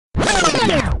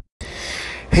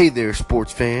Hey there,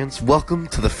 sports fans. Welcome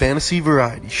to the Fantasy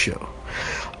Variety Show.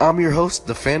 I'm your host,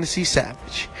 the Fantasy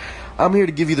Savage. I'm here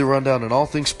to give you the rundown on all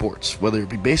things sports, whether it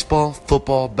be baseball,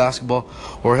 football, basketball,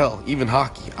 or hell, even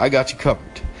hockey. I got you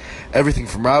covered. Everything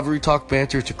from rivalry talk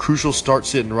banter to crucial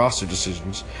start-sit and roster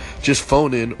decisions. Just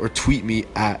phone in or tweet me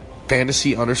at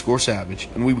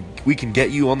fantasy_savage, and we can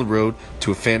get you on the road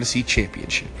to a fantasy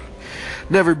championship.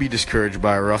 Never be discouraged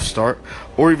by a rough start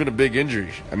or even a big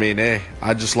injury.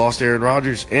 I just lost Aaron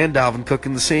Rodgers and Dalvin Cook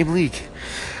in the same league.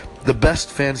 The best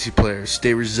fantasy players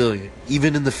stay resilient,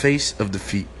 even in the face of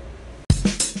defeat.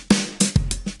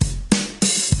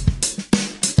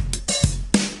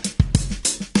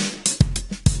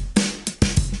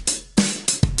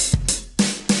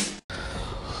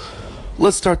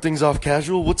 Let's start things off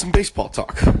casual with some baseball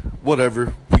talk.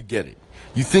 Whatever, we get it.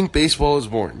 You think baseball is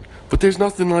boring, but there's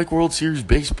nothing like World Series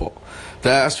baseball. The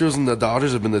Astros and the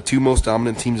Dodgers have been the two most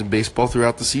dominant teams in baseball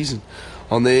throughout the season.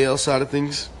 On the AL side of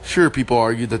things, sure, people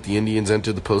argue that the Indians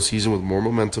entered the postseason with more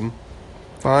momentum.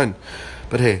 Fine.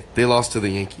 But hey, they lost to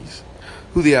the Yankees,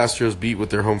 who the Astros beat with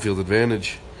their home field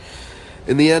advantage.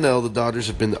 In the NL, the Dodgers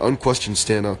have been the unquestioned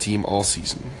standout team all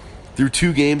season. Through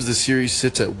 2 games, the series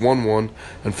sits at 1-1,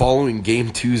 and following Game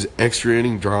 2's extra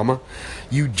inning drama,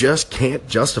 you just can't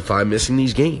justify missing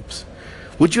these games.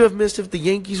 Would you have missed if the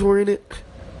Yankees were in it?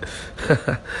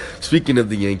 Speaking of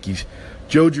the Yankees,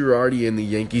 Joe Girardi and the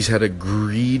Yankees had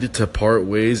agreed to part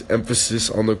ways, emphasis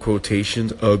on the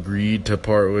quotations, agreed to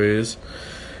part ways.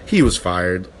 He was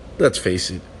fired, let's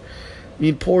face it.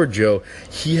 Poor Joe,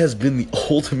 he has been the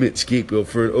ultimate scapegoat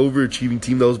for an overachieving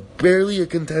team that was barely a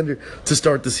contender to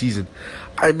start the season.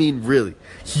 Really,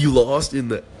 he lost in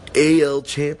the AL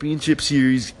Championship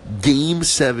Series Game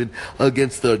 7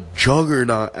 against the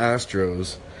juggernaut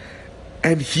Astros,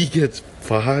 and he gets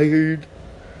fired?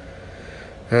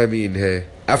 Hey,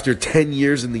 after 10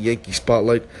 years in the Yankee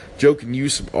spotlight, Joe can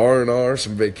use some R&R,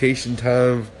 some vacation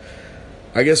time.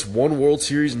 I guess one World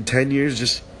Series in 10 years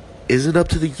just isn't up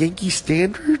to the Yankee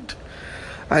standard?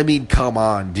 Come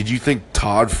on. Did you think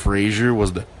Todd Frazier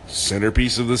was the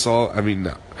centerpiece of this all?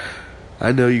 No.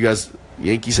 I know you guys,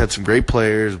 Yankees had some great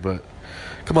players, but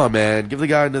come on, man. Give the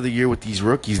guy another year with these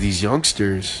rookies, these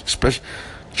youngsters. Especially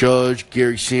Judge,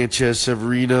 Gary Sanchez,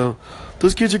 Severino.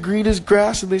 Those kids are green as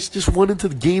grass, and they just went into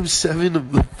the Game 7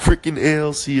 of the freaking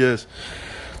ALCS.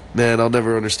 Man, I'll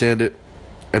never understand it.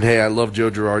 And hey, I love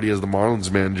Joe Girardi as the Marlins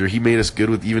manager. He made us good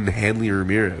with even Hanley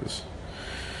Ramirez.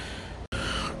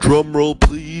 Drum roll,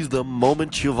 please, the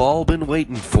moment you've all been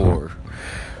waiting for.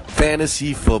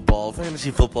 Fantasy football.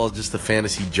 Fantasy football is just a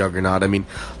fantasy juggernaut.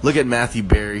 Look at Matthew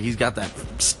Berry. He's got that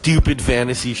stupid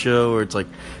fantasy show where it's like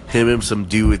him and some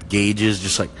dude with gauges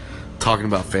just like talking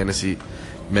about fantasy.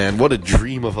 Man, what a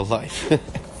dream of a life.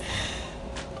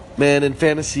 Man, in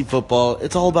fantasy football,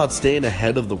 it's all about staying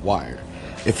ahead of the wire.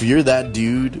 If you're that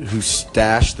dude who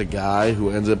stashed the guy who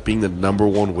ends up being the number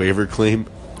 1 waiver claim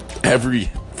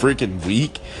every freaking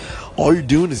week, all you're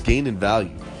doing is gaining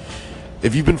value.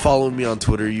 If you've been following me on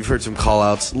Twitter, you've heard some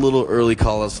call-outs, little early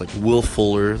call-outs like Will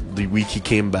Fuller, the week he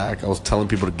came back. I was telling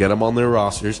people to get him on their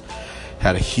rosters.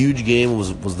 Had a huge game,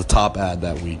 was the top ad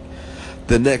that week.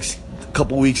 The next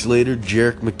couple weeks later,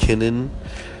 Jerick McKinnon.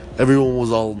 Everyone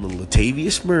was all on the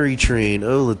Latavius Murray train.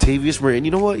 Oh, Latavius Murray. And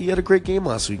you know what? He had a great game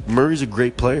last week. Murray's a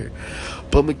great player.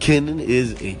 But McKinnon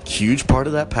is a huge part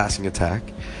of that passing attack.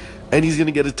 And he's going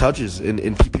to get his touches. In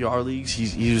PPR leagues,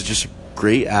 he was just a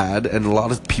great ad. And a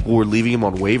lot of people were leaving him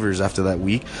on waivers after that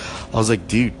week. I was like,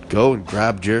 dude, go and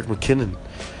grab Jerick McKinnon.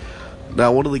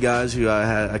 Now, one of the guys who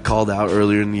I called out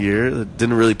earlier in the year that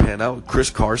didn't really pan out, Chris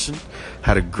Carson,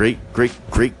 had a great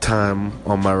time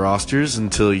on my rosters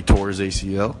until he tore his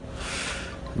ACL.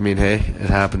 Hey, it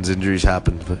happens. Injuries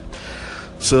happen. But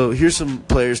so here's some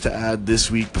players to add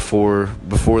this week before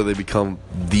they become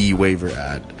the waiver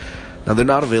ad. Now, they're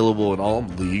not available in all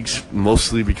leagues,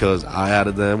 mostly because I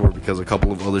added them or because a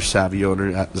couple of other savvy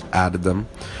owners added them.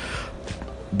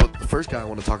 But the first guy I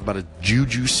want to talk about is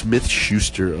Juju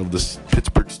Smith-Schuster of the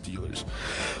Pittsburgh Steelers.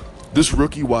 This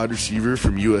rookie wide receiver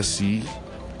from USC,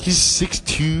 he's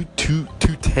 6'2",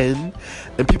 210,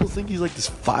 and people think he's like this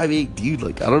 5'8" dude.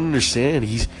 I don't understand.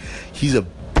 He's a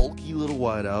bulky little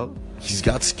wideout. He's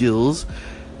got skills,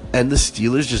 and the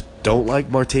Steelers just don't like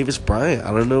Martavis Bryant.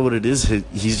 I don't know what it is.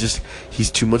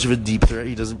 He's too much of a deep threat.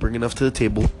 He doesn't bring enough to the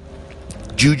table.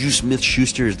 Juju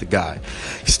Smith-Schuster is the guy.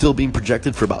 He's still being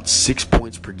projected for about 6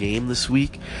 points per game this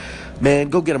week. Man,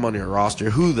 go get him on your roster.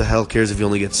 Who the hell cares if you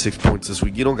only get 6 points this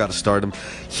week? You don't got to start him.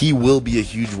 He will be a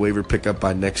huge waiver pickup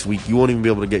by next week. You won't even be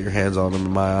able to get your hands on him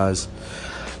in my eyes.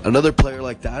 Another player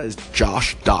like that is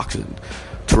Josh Doctson.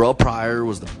 Terrell Pryor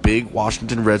was the big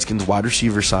Washington Redskins wide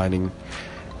receiver signing.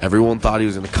 Everyone thought he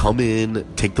was going to come in,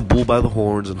 take the bull by the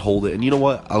horns, and hold it. And you know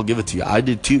what? I'll give it to you. I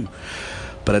did too.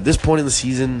 But at this point in the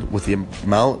season, with the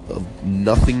amount of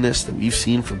nothingness that we've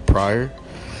seen from Pryor,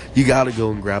 you got to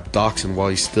go and grab Doxson while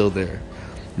he's still there.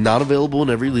 Not available in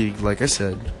every league, like I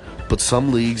said, but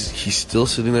some leagues, he's still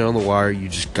sitting there on the wire. You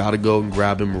just got to go and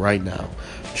grab him right now.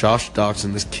 Josh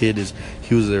Doxson, this kid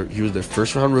he was their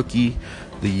first round rookie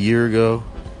the year ago,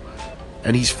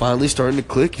 and he's finally starting to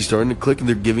click. He's starting to click, and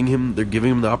they're giving him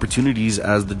the opportunities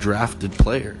as the drafted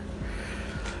player.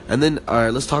 And then, all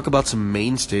right, let's talk about some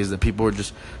mainstays that people are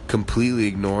just completely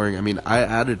ignoring. I mean, I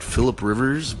added Phillip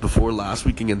Rivers before last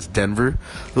week against Denver.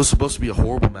 It was supposed to be a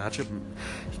horrible matchup.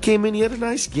 He came in, he had a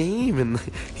nice game, and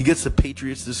he gets the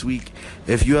Patriots this week.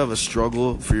 If you have a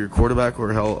struggle for your quarterback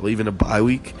or hell, even a bye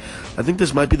week, I think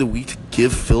this might be the week to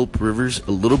give Phillip Rivers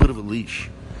a little bit of a leash.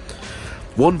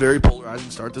 One very polarizing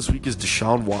start this week is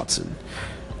Deshaun Watson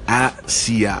at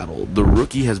Seattle. The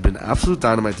rookie has been absolute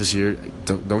dynamite this year.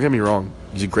 Don't get me wrong.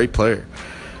 He's a great player.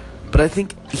 But I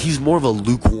think he's more of a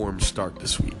lukewarm start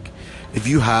this week. If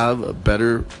you have a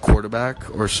better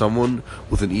quarterback or someone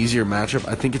with an easier matchup,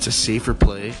 I think it's a safer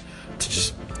play to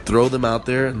just throw them out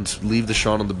there and leave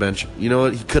Deshaun on the bench. You know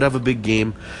what? He could have a big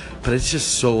game, but it's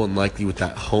just so unlikely with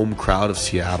that home crowd of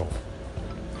Seattle.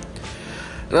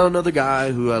 Now, another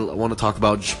guy who I want to talk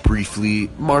about just briefly,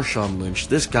 Marshawn Lynch.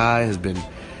 This guy has been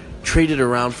traded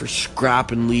around for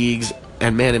scrap in leagues.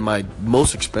 And, man, in my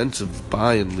most expensive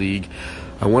buy-in league,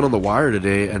 I went on the wire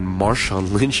today, and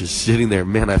Marshawn Lynch is sitting there.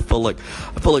 Man, I felt like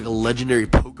a legendary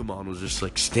Pokemon was just,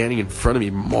 like, standing in front of me.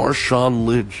 Marshawn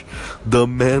Lynch, the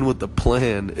man with the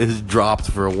plan, is dropped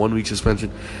for a 1-week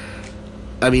suspension.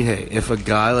 I mean, hey, if a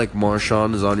guy like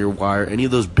Marshawn is on your wire, any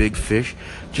of those big fish,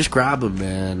 just grab him,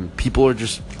 man. People are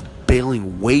just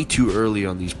bailing way too early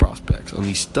on these prospects, on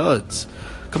these studs.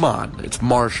 Come on, it's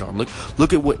Marshawn.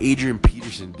 Look at what Adrian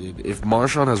Peterson did. If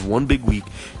Marshawn has one big week,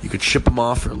 you could ship him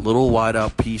off for a little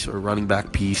wide-out piece or a running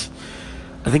back piece.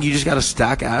 I think you just got to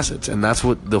stack assets, and that's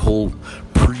what the whole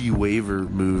pre-waiver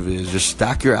move is. Just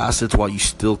stack your assets while you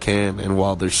still can and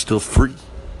while they're still free.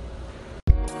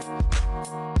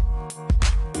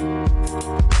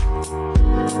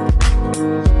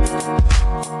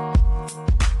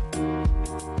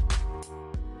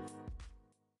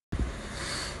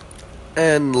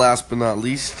 And last but not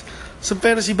least, some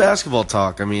fantasy basketball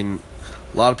talk. I mean,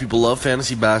 a lot of people love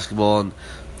fantasy basketball, and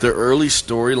the early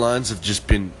storylines have just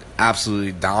been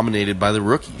absolutely dominated by the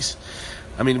rookies.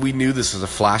 I mean, we knew this was a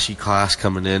flashy class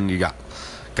coming in. You got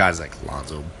guys like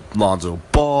Lonzo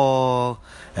Ball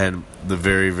and the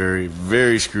very, very,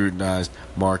 very scrutinized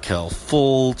Markelle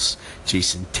Fultz,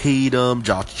 Jason Tatum,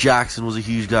 Josh Jackson was a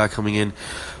huge guy coming in.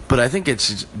 But I think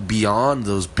it's beyond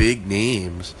those big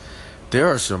names. There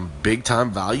are some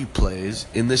big-time value plays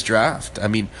in this draft. I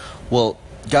mean, well,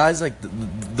 guys like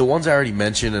the ones I already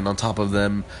mentioned, and on top of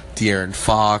them, De'Aaron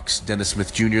Fox, Dennis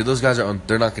Smith Jr., those guys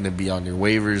they're not going to be on your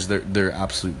waivers. They're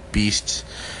absolute beasts.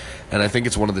 And I think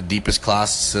it's one of the deepest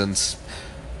classes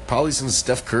probably since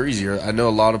Steph Curry's year. I know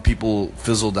a lot of people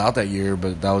fizzled out that year,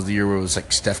 but that was the year where it was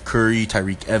like Steph Curry,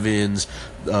 Tyreek Evans,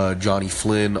 Johnny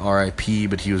Flynn, R.I.P.,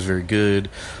 but he was very good.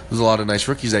 There's a lot of nice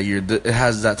rookies that year. It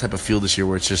has that type of feel this year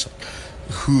where it's just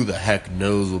who the heck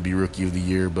knows will be rookie of the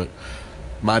year. But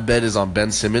my bet is on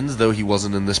Ben Simmons, though he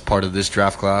wasn't in this part of this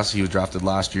draft class. He was drafted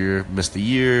last year, missed the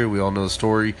year. We all know the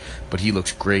story, but he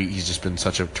looks great. He's just been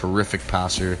such a terrific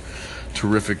passer,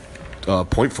 terrific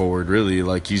point forward, really.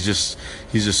 Like he's just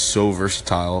so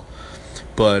versatile.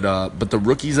 But the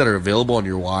rookies that are available on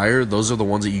your wire, those are the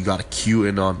ones that you got to cue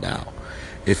in on now.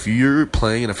 If you're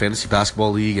playing in a fantasy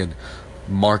basketball league and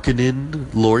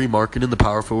Lauri Markkanen, the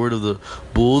power forward of the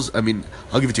Bulls, I mean,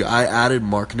 I'll give it to you. I added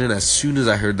Markkanen as soon as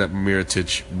I heard that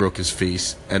Mirotic broke his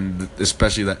face, and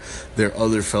especially that their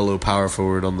other fellow power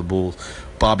forward on the Bulls,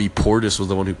 Bobby Portis, was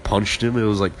the one who punched him. It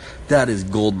was like, that is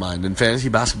gold mine. In fantasy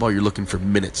basketball, you're looking for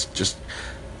minutes, just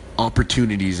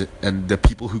opportunities, and the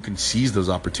people who can seize those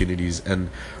opportunities. And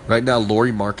right now,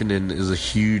 Lauri Markkanen is a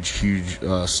huge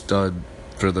stud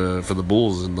for the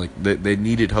Bulls, and like they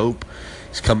needed hope.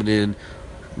 He's coming in,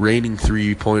 raining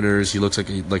 3-pointers. He looks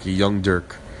like a young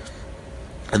Dirk.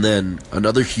 And then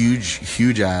another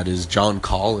huge add is John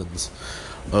Collins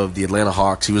of the Atlanta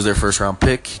Hawks. He was their first round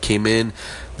pick. He came in,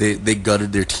 they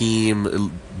gutted their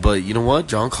team, but you know what?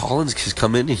 John Collins has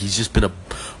come in and he's just been a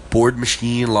board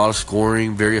machine, a lot of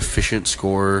scoring, very efficient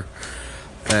scorer.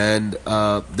 And there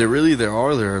are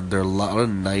a lot of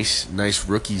nice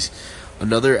rookies.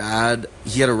 Another ad,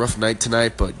 he had a rough night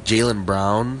tonight, but Jaylen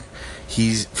Brown,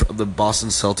 he's from the Boston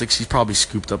Celtics. He's probably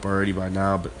scooped up already by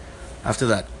now, but after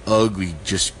that ugly,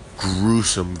 just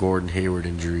gruesome Gordon Hayward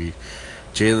injury.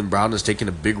 Jaylen Brown has taken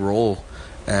a big role,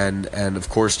 and of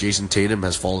course Jason Tatum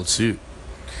has followed suit.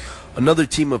 Another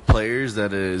team of players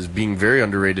that is being very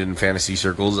underrated in fantasy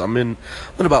circles. I'm in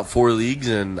about 4 leagues,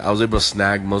 and I was able to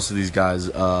snag most of these guys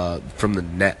from the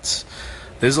Nets.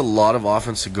 There's a lot of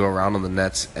offense to go around on the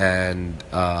Nets, and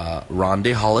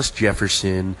Rondé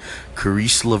Hollis-Jefferson,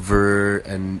 Caris LeVert,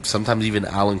 and sometimes even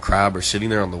Alan Crabb are sitting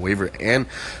there on the waiver, and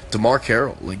DeMar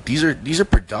Carroll. Like these are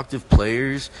productive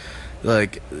players.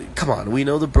 Like, come on, we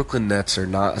know the Brooklyn Nets are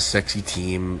not a sexy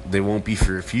team. They won't be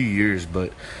for a few years,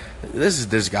 but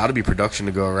there's got to be production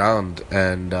to go around,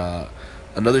 and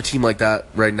another team like that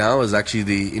right now is actually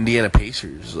the Indiana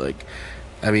Pacers. Like,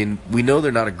 I mean, we know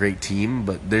they're not a great team,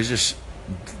 but there's just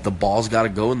the ball's got to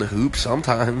go in the hoop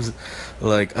sometimes.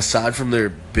 Like, aside from their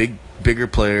bigger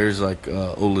players like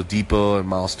Oladipo and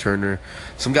Miles Turner,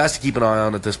 some guys to keep an eye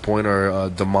on at this point are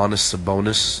Domantas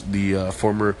Sabonis, the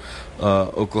former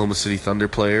Oklahoma City Thunder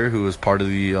player who was part of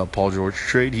the Paul George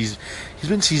trade. He's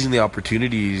been seizing the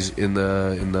opportunities in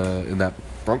that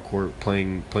front court,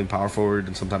 playing power forward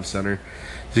and sometimes center.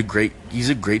 He's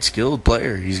a great skilled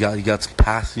player. He got some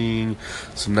passing,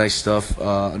 some nice stuff.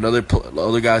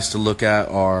 Other guys to look at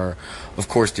are, of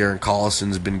course, Darren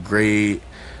Collison's been great.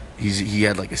 He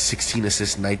had like a 16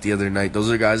 assist night the other night. Those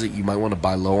are guys that you might want to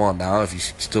buy low on now if you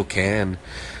still can,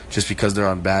 just because they're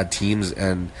on bad teams.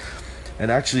 And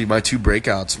actually, my two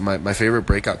breakouts, my favorite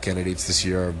breakout candidates this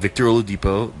year are Victor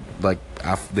Oladipo, like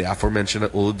the aforementioned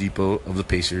Oladipo of the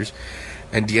Pacers,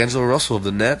 and D'Angelo Russell of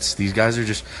the Nets. These guys are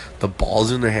just, the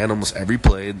ball's in their hand almost every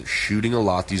play. They're shooting a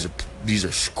lot. These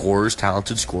are scorers,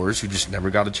 talented scorers who just never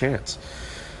got a chance.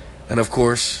 And of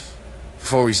course,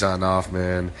 before we sign off,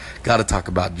 man, gotta talk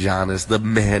about Giannis. The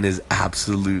man is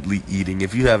absolutely eating.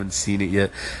 If you haven't seen it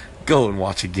yet, go and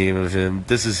watch a game of him.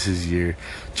 This is his year.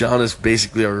 Giannis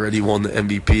basically already won the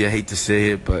MVP. I hate to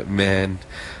say it, but man,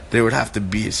 there would have to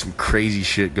be some crazy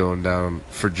shit going down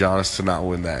for Giannis to not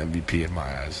win that MVP in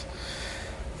my eyes.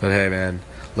 But hey, man,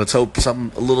 let's hope a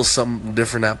little something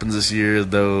different happens this year,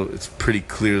 though it's pretty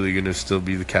clearly going to still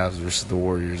be the Cavs versus the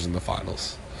Warriors in the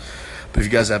finals. But if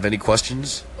you guys have any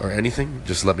questions or anything,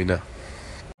 just let me know.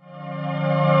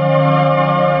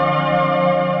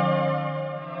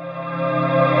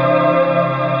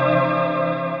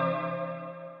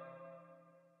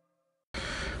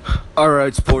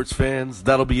 Alright, sports fans,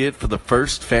 that'll be it for the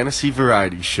first Fantasy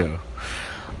Variety Show.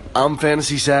 I'm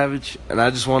Fantasy Savage, and I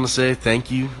just want to say thank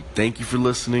you. Thank you for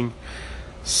listening.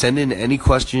 Send in any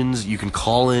questions. You can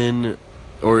call in,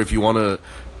 or if you want to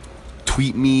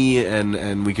tweet me,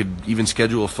 and we could even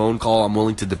schedule a phone call. I'm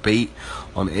willing to debate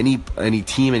on any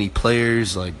team, any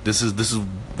players. Like, this is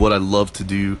what I love to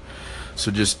do. So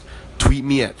just tweet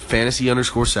me at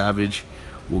fantasy_savage.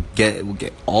 We'll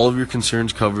get all of your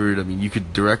concerns covered. I mean, you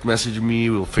could direct message me.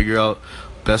 We'll figure out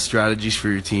best strategies for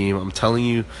your team. I'm telling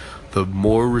you, the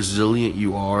more resilient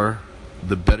you are,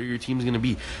 the better your team's going to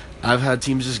be. I've had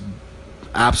teams just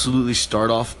absolutely start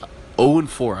off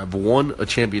 0-4. I've won a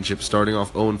championship starting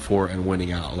off 0-4 and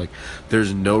winning out. Like,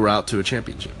 there's no route to a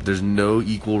championship. There's no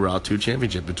equal route to a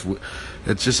championship.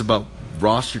 It's just about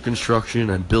roster construction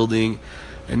and building.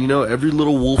 And, you know, every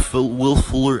little Will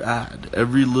Fuller ad,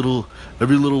 every little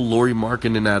Lauri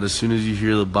Markkanen ad, as soon as you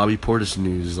hear the Bobby Portis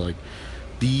news, like,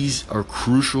 these are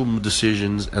crucial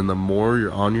decisions, and the more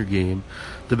you're on your game,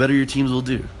 the better your teams will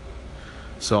do.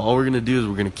 So all we're going to do is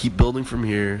we're going to keep building from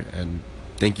here, and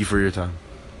thank you for your time.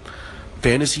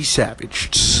 Fantasy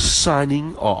Savage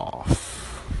signing off.